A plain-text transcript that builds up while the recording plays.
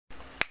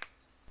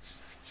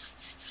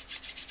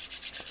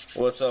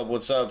What's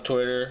up,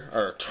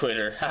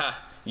 Twitter, ha,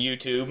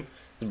 YouTube.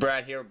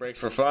 Brad here with Breaks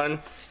for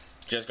Fun.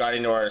 Just got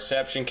into our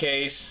Inception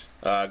case,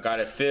 got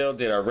it filled,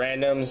 did our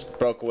randoms,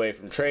 broke away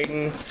from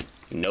trading.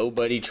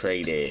 Nobody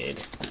traded.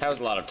 That was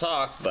a lot of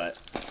talk, but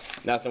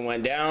nothing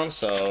went down,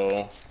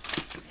 so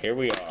here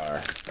we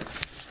are.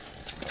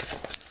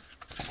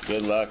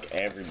 Good luck,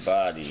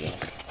 everybody.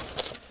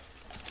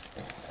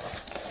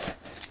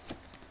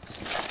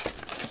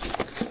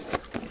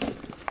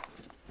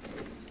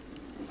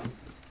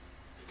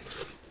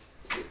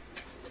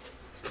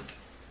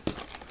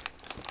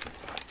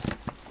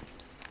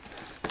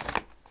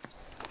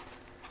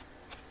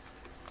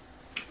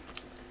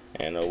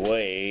 And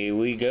away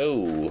we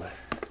go. We'll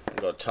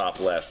go top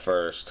left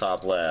first,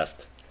 top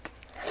left.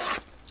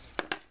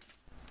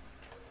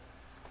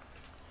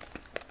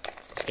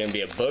 It's gonna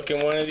be a book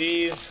in one of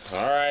these.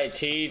 Alright,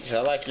 Teach,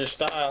 I like your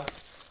style.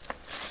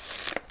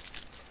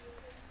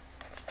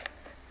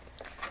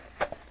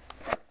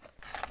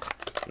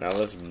 Now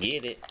let's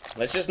get it.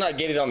 Let's just not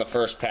get it on the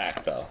first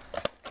pack though.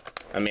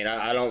 I mean,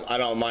 I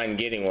don't mind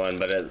getting one,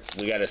 but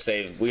we got to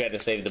save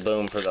the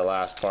boom for the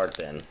last part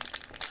then.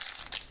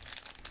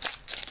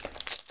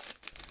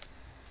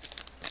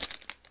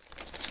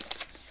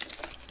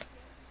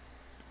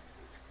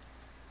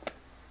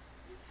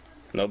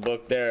 No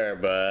book there,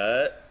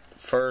 but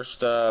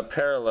first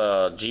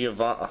parallel,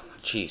 Giovanni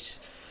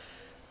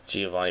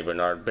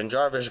Bernard. Ben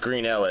Jarvis,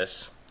 Green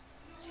Ellis.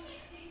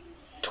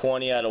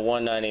 20 out of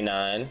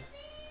 199.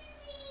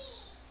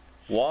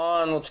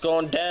 Juan, what's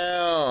going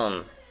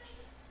down?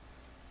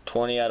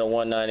 20 out of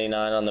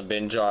 199 on the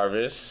Ben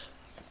Jarvis.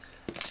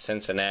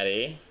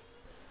 Cincinnati.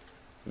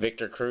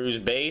 Victor Cruz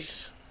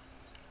base.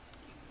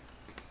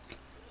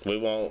 We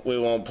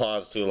won't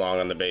pause too long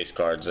on the base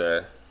cards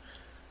there.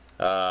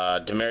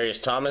 Demarius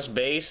Thomas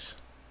base,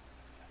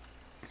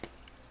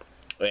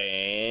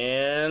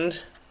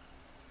 and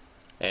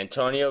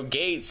Antonio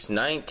Gates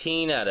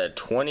 19 out of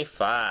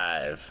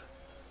 25.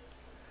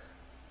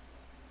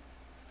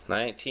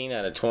 19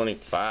 out of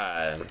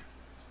 25,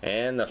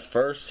 and the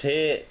first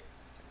hit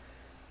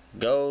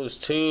goes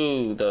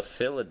to the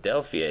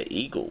Philadelphia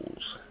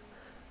Eagles.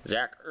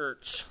 Zach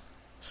Ertz,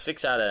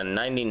 6 out of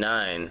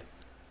 99.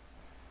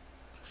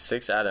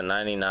 6 out of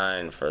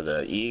 99 for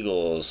the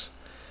Eagles.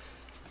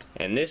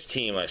 And this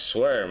team, I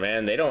swear,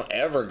 man, they don't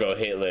ever go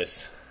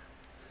hitless.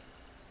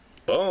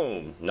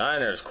 Boom.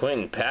 Niners,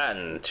 Quentin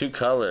Patton,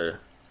 2-color.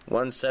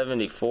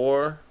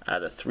 174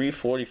 out of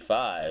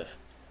 345.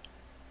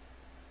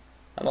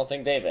 I don't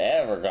think they're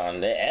ever going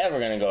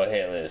to go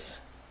hitless.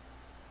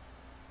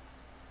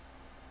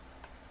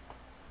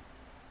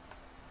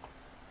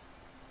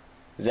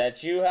 Is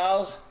that you,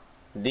 House?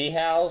 D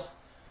House?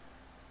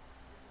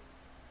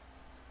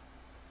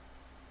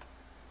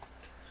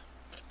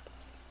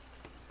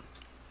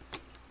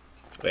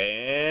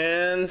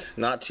 And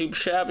not too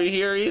shabby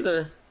here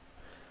either.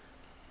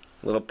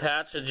 Little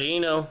patch of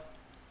Geno.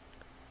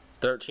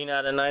 13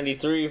 out of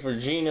 93 for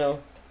Geno.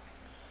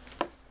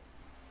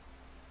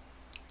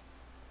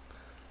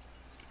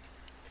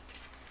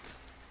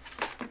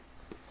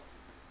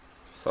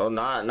 So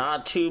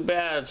not too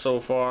bad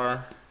so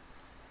far.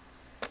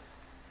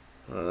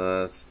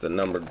 That's the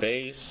numbered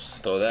base.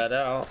 Throw that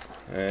out.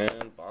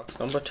 And box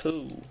number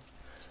 2.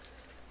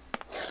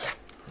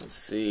 Let's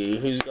see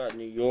who's got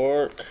New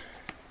York.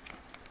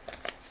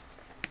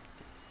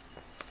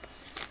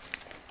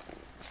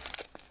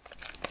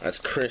 That's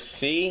Chris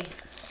C.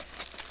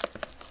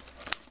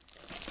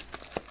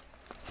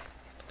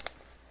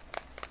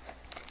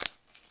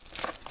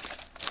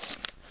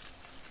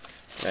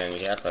 Man,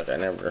 you act like I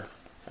never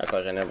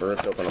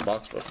ripped open a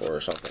box before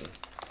or something.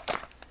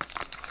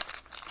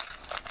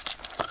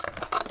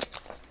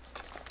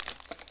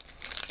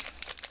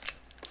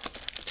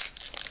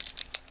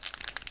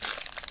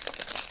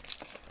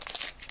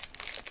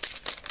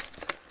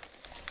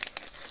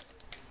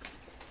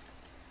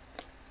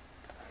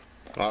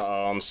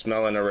 Uh-oh, I'm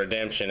smelling a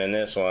redemption in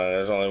this one.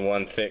 There's only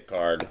one thick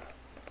card.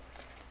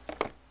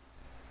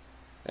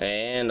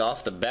 And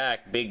off the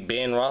back, Big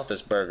Ben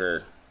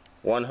Roethlisberger.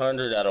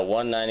 100 out of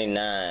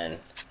 199.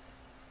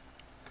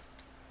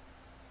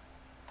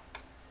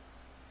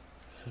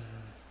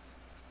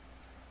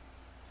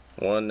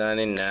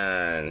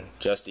 $199.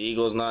 Just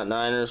Eagles, not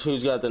Niners.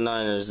 Who's got the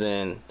Niners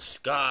then?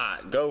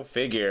 Scott. Go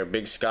figure.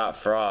 Big Scott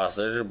Frost.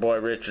 There's your boy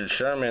Richard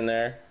Sherman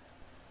there.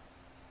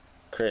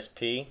 Chris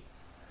P.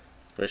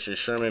 Richard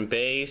Sherman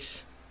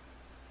base.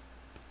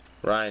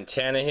 Ryan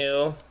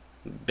Tannehill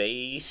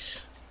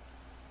base.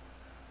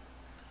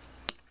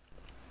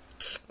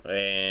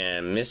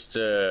 And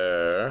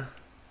Mr.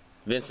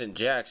 Vincent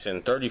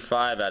Jackson,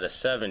 35 out of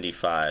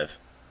 75.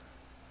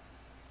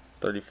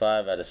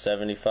 35 out of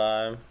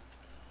 75.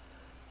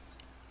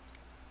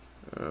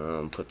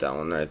 Put that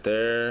one right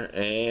there.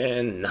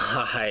 And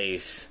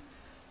nice.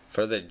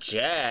 For the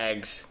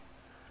Jags.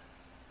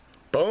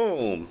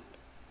 Boom.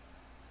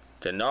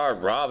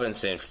 Denard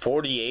Robinson,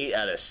 48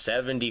 out of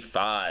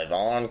 75.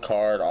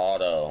 On-card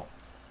auto.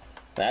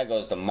 That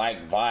goes to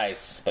Mike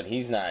Weiss, but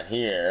he's not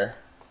here.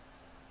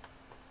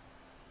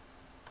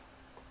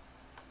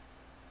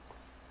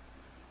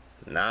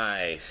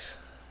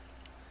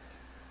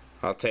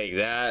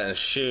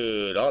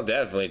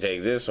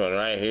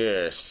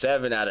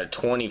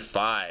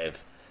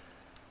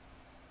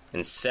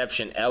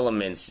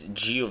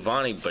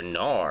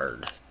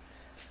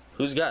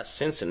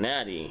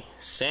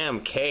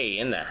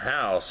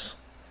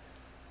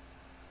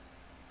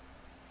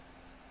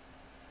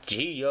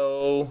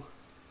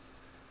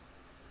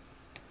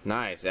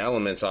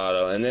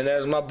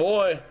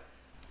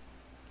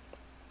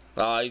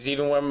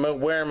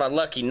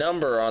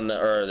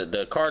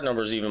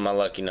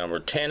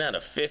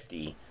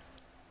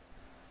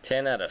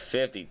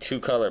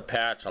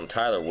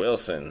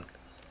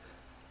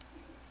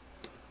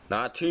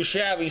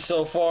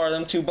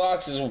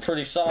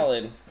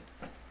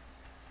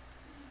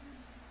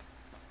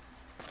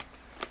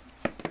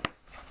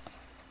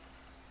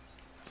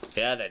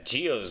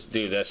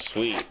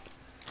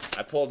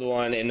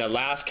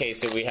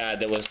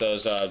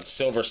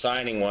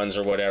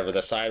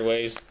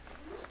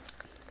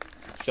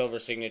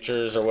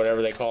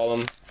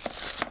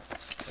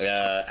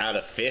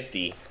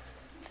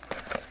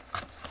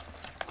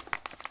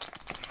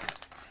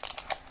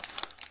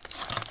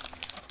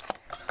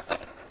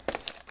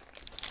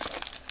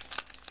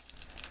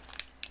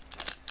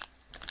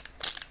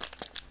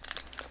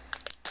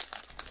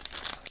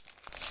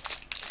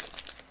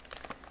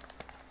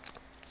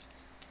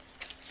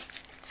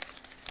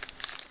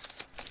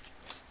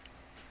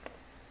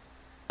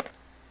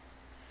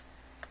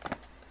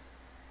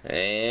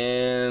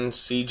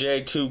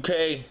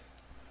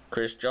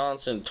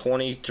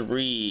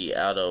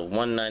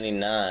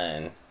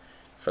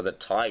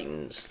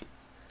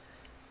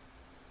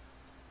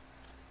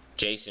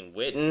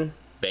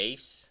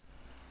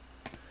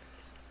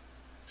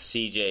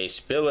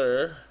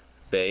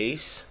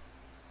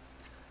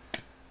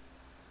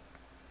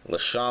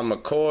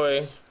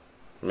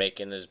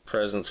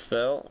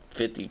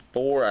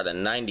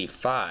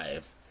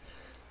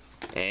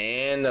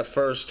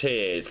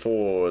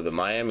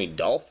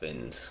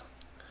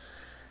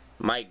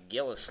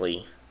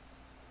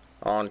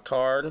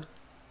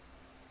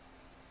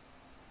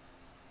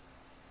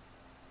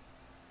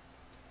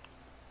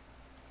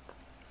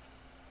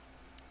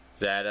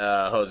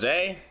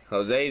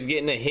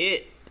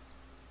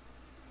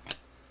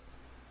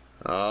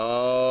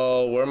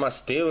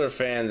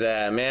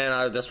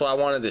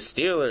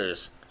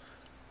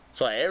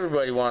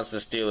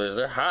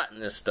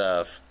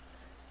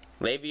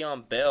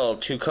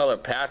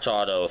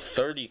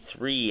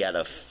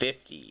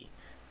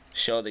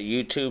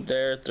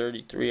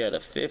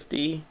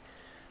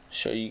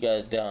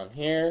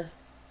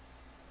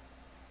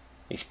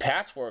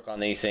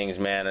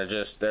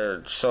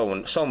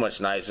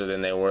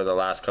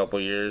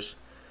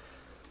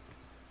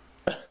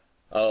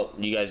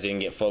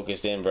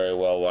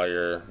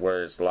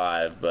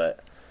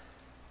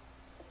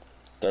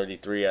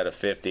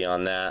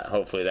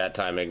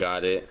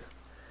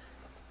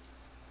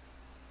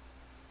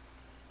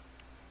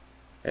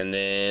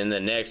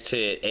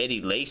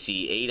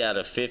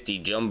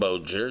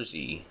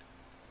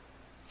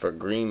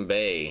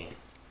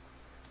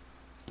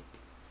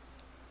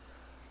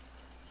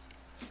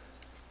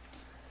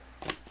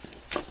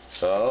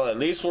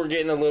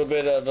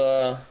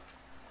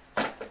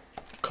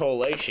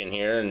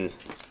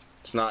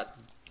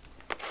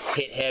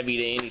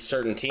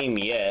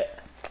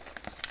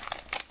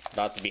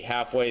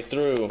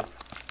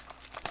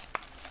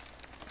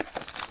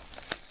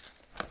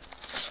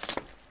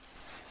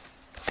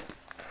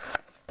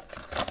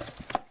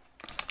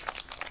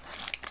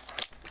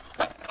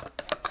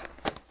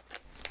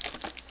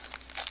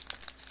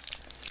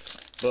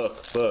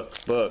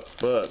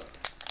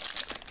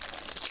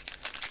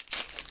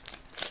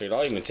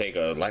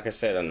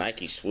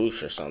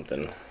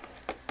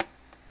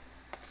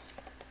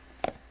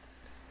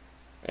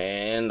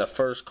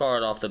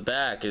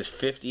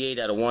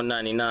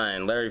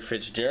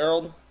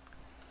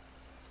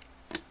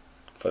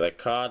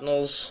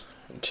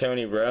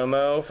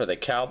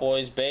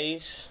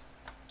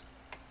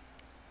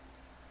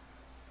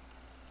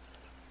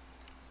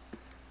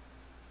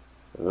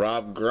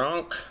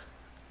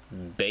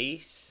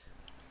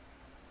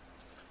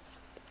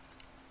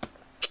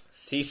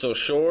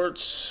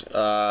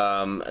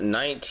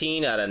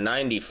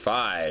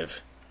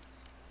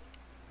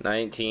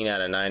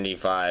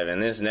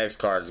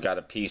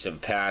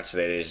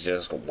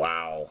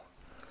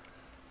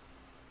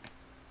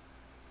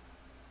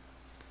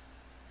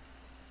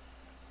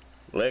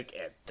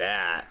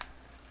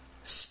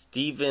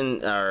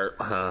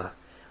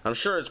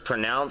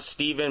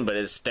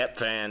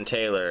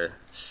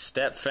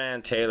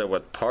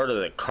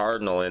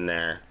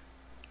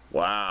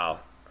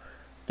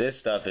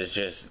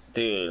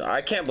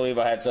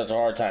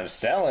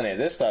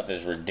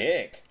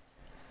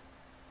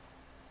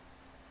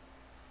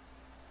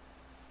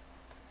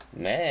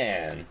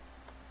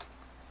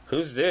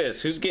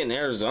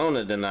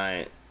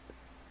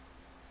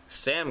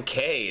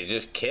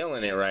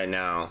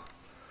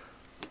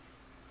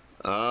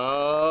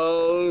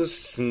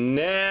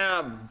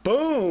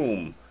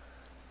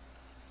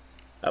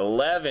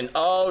 11.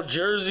 Oh,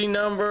 jersey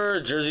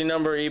number,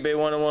 eBay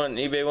 101,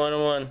 eBay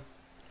 101.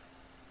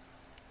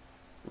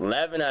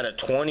 11 out of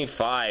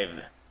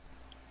 25.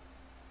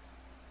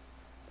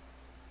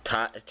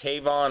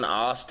 Tavon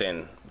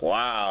Austin.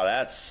 Wow,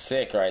 that's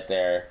sick right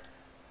there.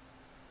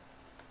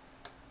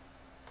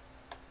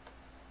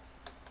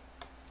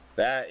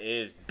 That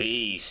is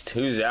beast.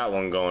 Who's that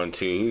one going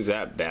to? Who's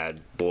that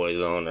bad boy's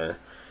owner?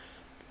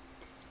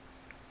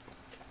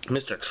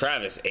 Mr.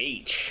 Travis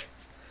H.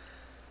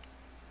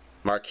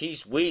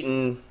 Marquise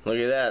Wheaton. Look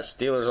at that.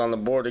 Steelers on the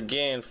board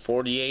again.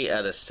 48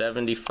 out of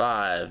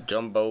 75.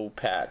 Jumbo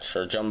patch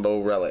or jumbo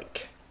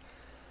relic.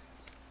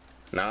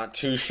 Not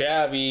too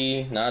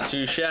shabby. Not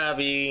too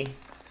shabby.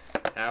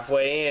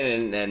 Halfway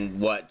in and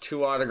what?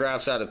 2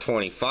 autographs out of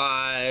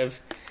 25.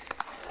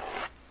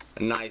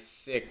 A nice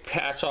sick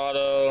patch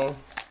auto.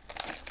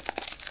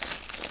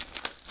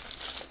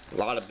 A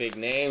lot of big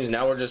names.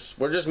 Now we're just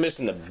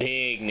missing the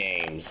big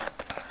names.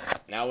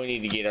 Now we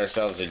need to get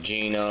ourselves a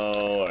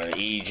Gino or an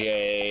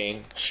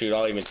EJ. Shoot,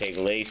 I'll even take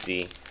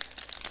Lacey.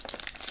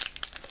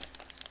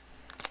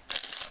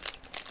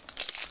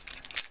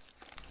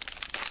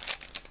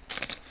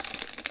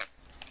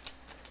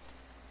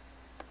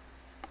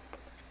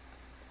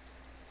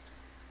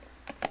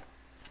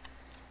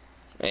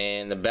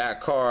 And the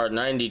back card,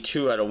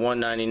 92 out of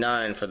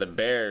 199 for the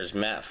Bears,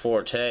 Matt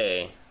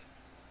Forte.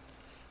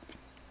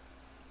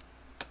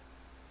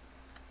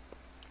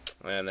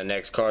 And the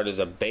next card is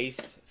a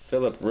base,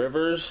 Phillip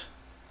Rivers.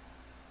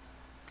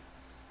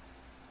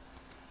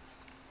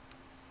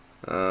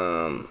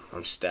 I'm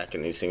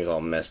stacking these things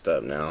all messed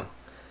up now.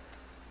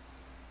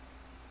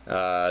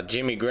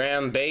 Jimmy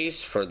Graham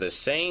base for the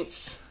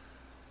Saints.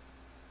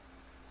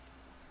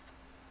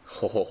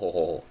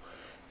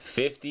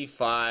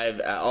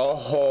 55.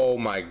 Oh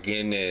my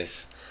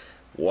goodness!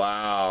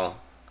 Wow.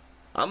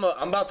 I'm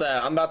about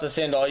to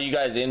send all you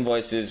guys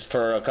invoices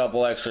for a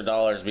couple extra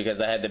dollars because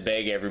I had to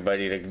beg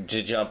everybody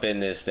to jump in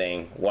this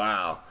thing.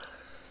 Wow.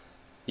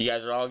 You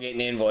guys are all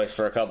getting invoiced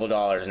for a couple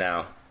dollars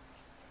now.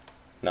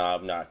 No,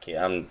 I'm not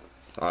kidding. I'm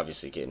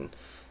obviously kidding.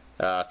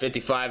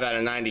 55 out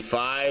of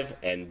 95,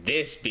 and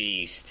this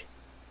beast.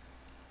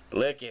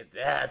 Look at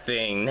that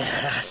thing,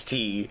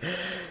 nasty.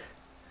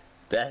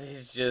 That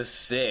is just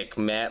sick.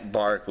 Matt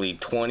Barkley,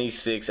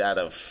 26 out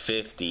of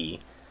 50.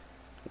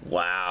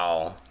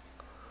 Wow.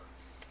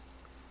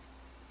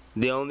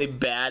 The only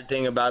bad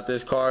thing about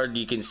this card,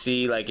 you can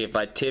see, like, if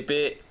I tip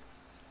it,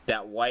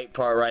 that white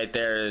part right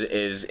there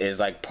is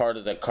like part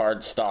of the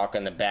card stock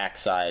on the back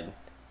side.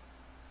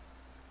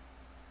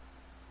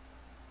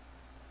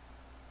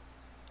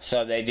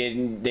 So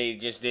they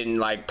just didn't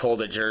like pull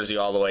the jersey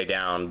all the way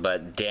down,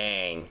 but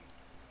dang.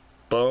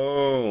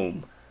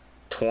 Boom.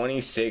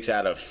 26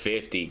 out of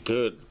 50.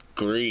 Good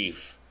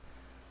grief.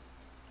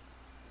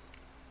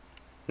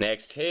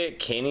 Next hit,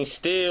 Kenny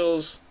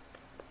Stills.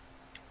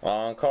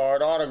 On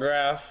card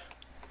autograph.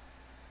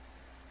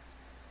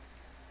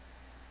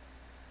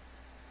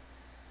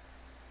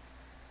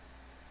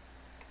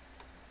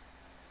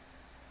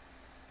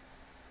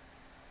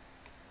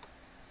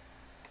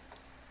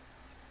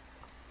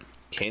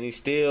 Kenny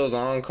Stills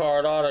on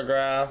card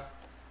autograph.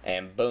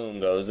 And boom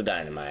goes the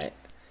dynamite.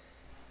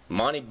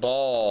 Monty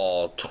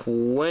Ball,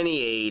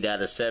 28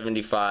 out of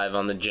 75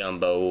 on the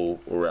jumbo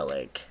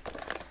relic.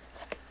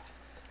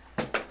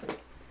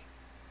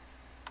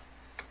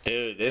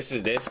 Dude, this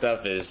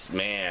stuff is,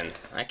 man,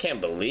 I can't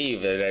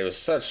believe that it was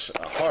such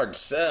a hard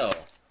sell.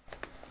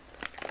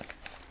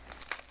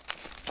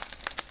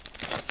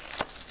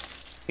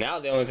 Now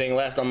the only thing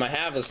left on my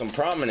half is some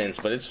prominence,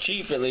 but it's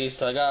cheap at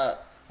least.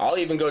 I'll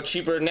even go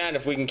cheaper than that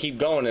if we can keep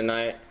going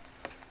tonight.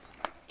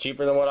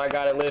 Cheaper than what I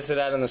got it listed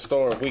at in the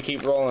store. If we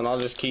keep rolling, I'll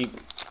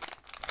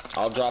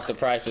drop the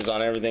prices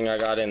on everything I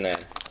got in there.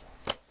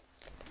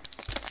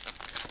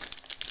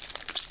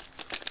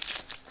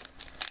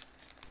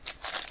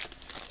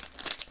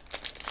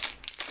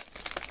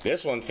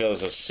 This one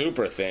feels a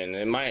super thin.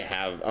 It might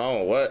have,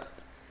 oh, what?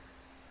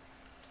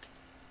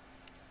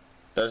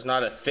 There's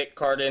not a thick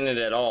card in it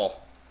at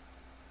all.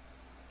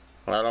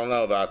 I don't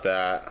know about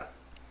that.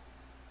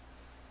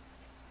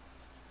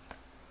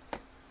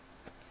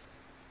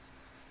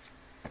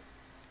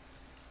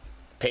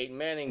 Peyton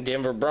Manning,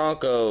 Denver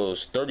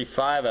Broncos,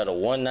 35 out of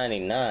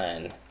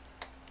 199.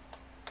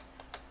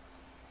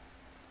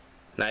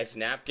 Nice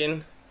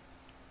napkin.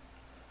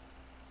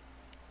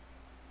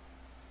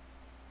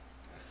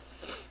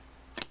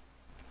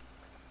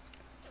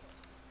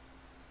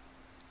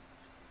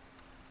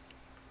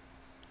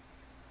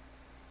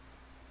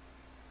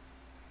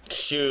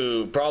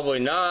 Shoot, probably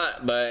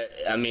not, but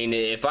I mean,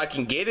 if I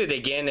can get it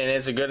again and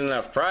it's a good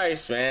enough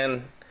price,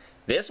 man.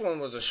 This one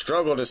was a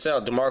struggle to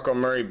sell. DeMarco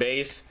Murray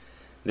base.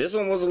 This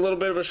one was a little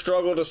bit of a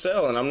struggle to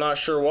sell, and I'm not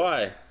sure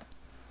why.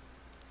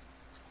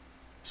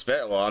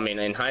 Well, I mean,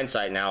 in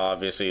hindsight now,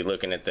 obviously,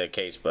 looking at the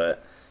case,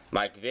 but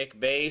Mike Vick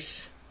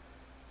base.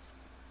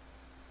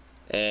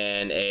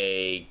 And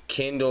a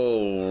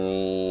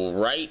Kendall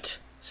Wright,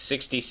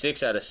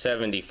 66 out of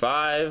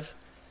 75.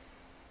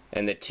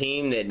 And the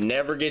team that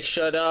never gets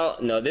shut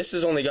out. No, this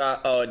has only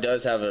got. Oh, it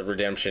does have a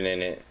redemption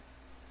in it.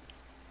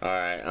 All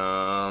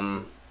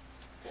right.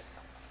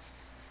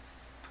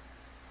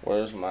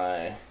 Where's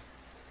my?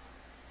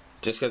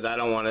 Just because I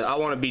don't want to. I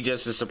want to be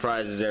just as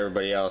surprised as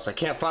everybody else. I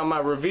can't find my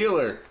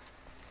revealer.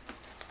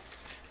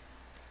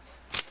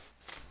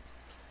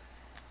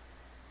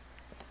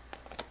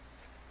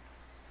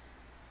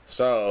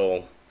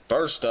 So,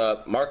 first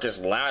up, Marcus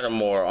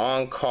Lattimore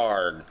on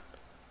card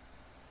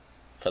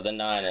for the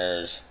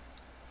Niners.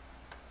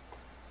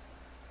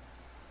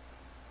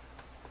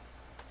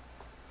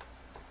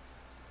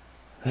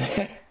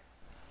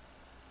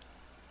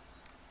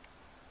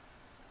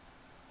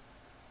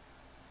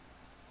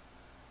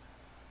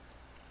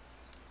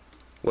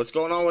 What's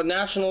going on with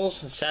Nationals?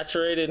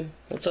 Saturated?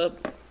 What's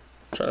up? I'm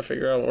trying to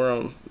figure out where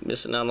I'm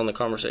missing out on the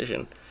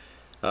conversation.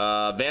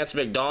 Vance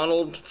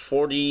McDonald,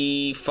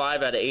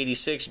 45 out of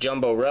 86,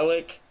 Jumbo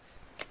Relic.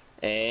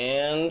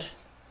 And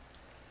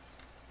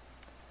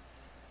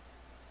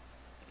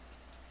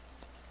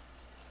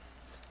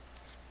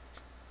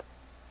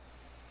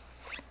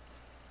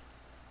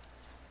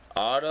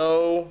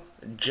Auto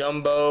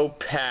Jumbo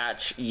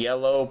Patch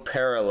Yellow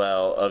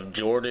Parallel of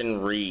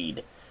Jordan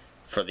Reed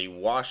for the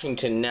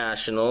Washington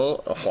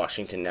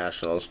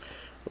Nationals,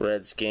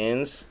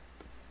 Redskins.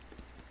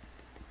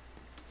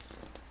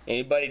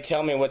 Anybody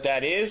tell me what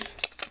that is?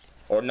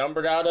 Or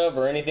numbered out of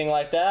or anything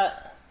like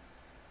that?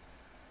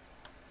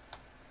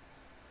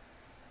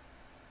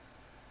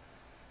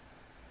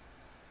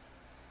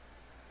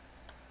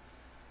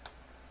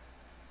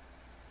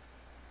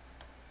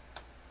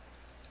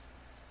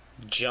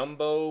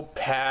 Jumbo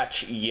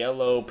Patch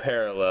Yellow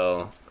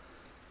Parallel.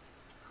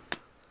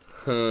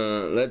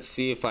 Let's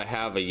see if I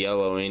have a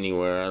yellow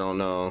anywhere. I don't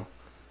know.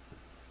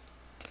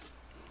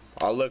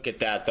 I'll look at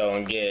that though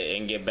and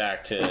get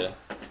back to.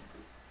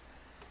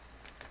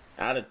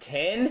 Out of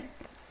 10?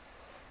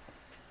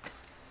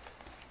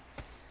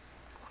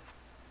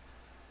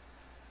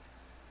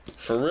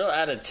 For real,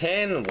 out of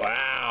 10?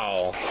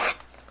 Wow.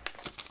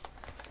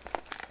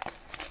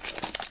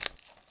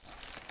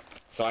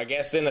 So I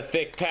guess then a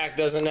thick pack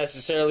doesn't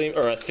necessarily,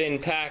 or a thin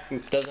pack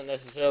doesn't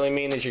necessarily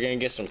mean that you're going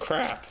to get some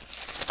crap.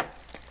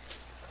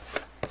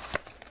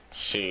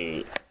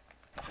 Shoot.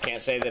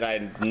 Can't say that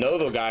I know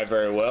the guy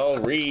very well,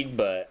 Reed,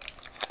 but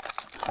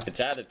if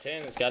it's out of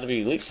 10, it's got to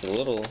be at least a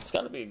little, it's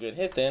got to be a good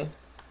hit then.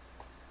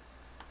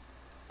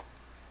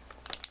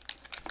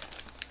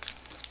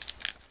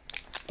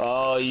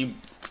 Oh, you...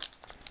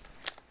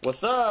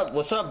 What's up?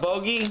 What's up,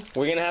 Bogey?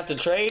 We're going to have to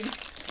trade?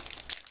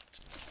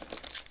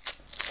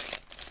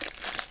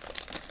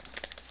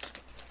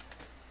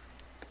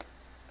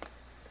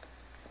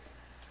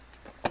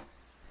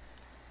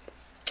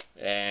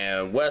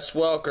 And Wes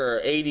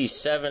Welker,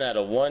 87 out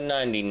of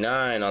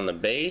 199 on the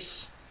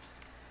base.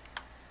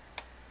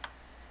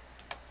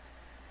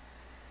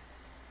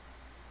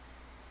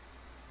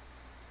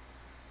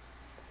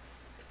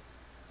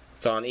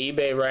 It's on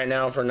eBay right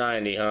now for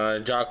 90, huh?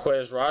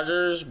 Jaquez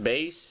Rogers,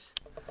 base.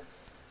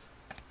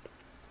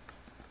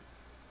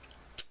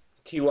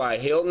 T.Y.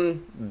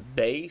 Hilton,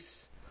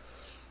 base.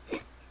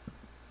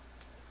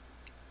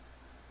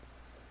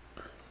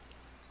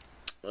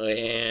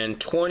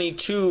 And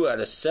 22 out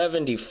of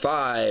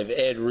 75,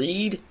 Ed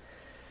Reed.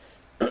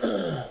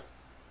 And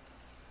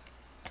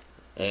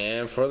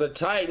for the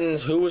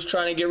Titans, who was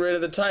trying to get rid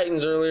of the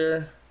Titans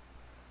earlier?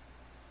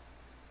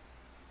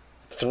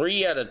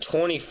 3 out of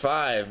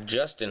 25,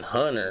 Justin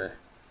Hunter.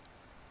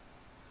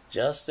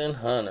 Justin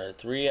Hunter,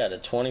 3 out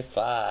of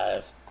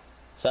 25.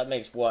 So that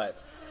makes what?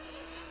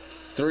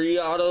 3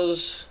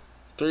 autos?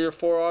 3 or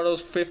 4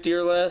 autos, 50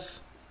 or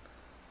less?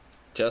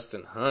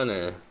 Justin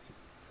Hunter.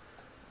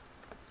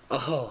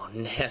 Oh,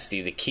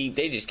 nasty.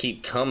 They just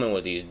keep coming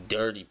with these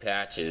dirty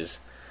patches.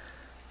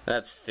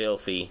 That's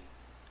filthy.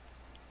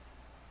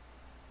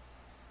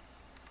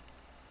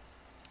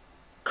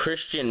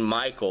 Christian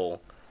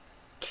Michael,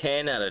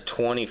 10 out of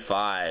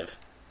 25.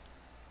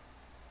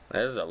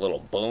 There's a little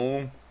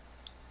boom.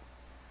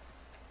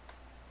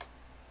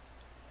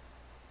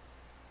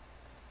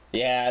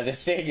 Yeah, the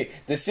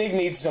SIG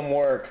needs some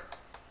work.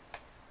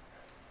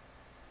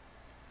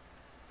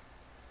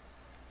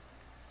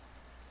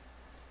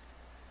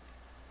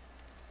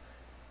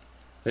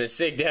 The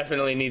SIG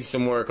definitely needs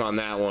some work on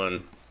that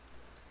one.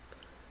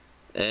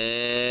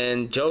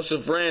 And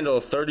Joseph Randall,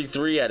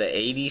 33 out of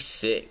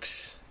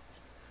 86.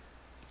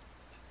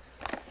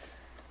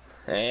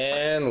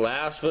 And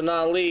last but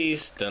not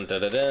least, dun,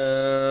 dun, dun,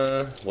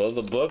 dun, will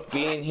the book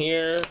be in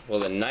here? Will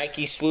the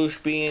Nike swoosh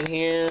be in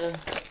here?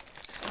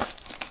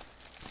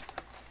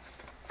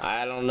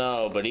 I don't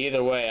know, but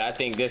either way, I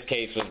think this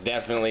case was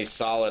definitely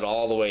solid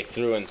all the way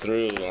through and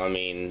through. I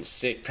mean,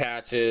 sick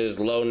patches,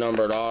 low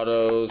numbered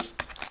autos.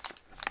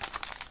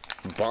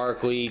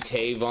 Barkley,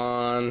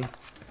 Tavon,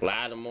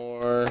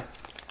 Lattimore.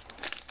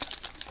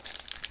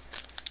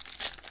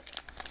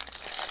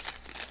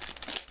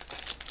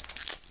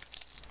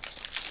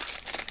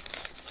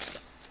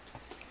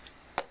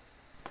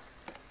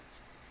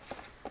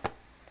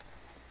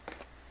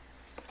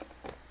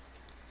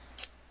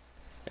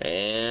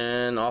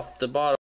 off the bottom.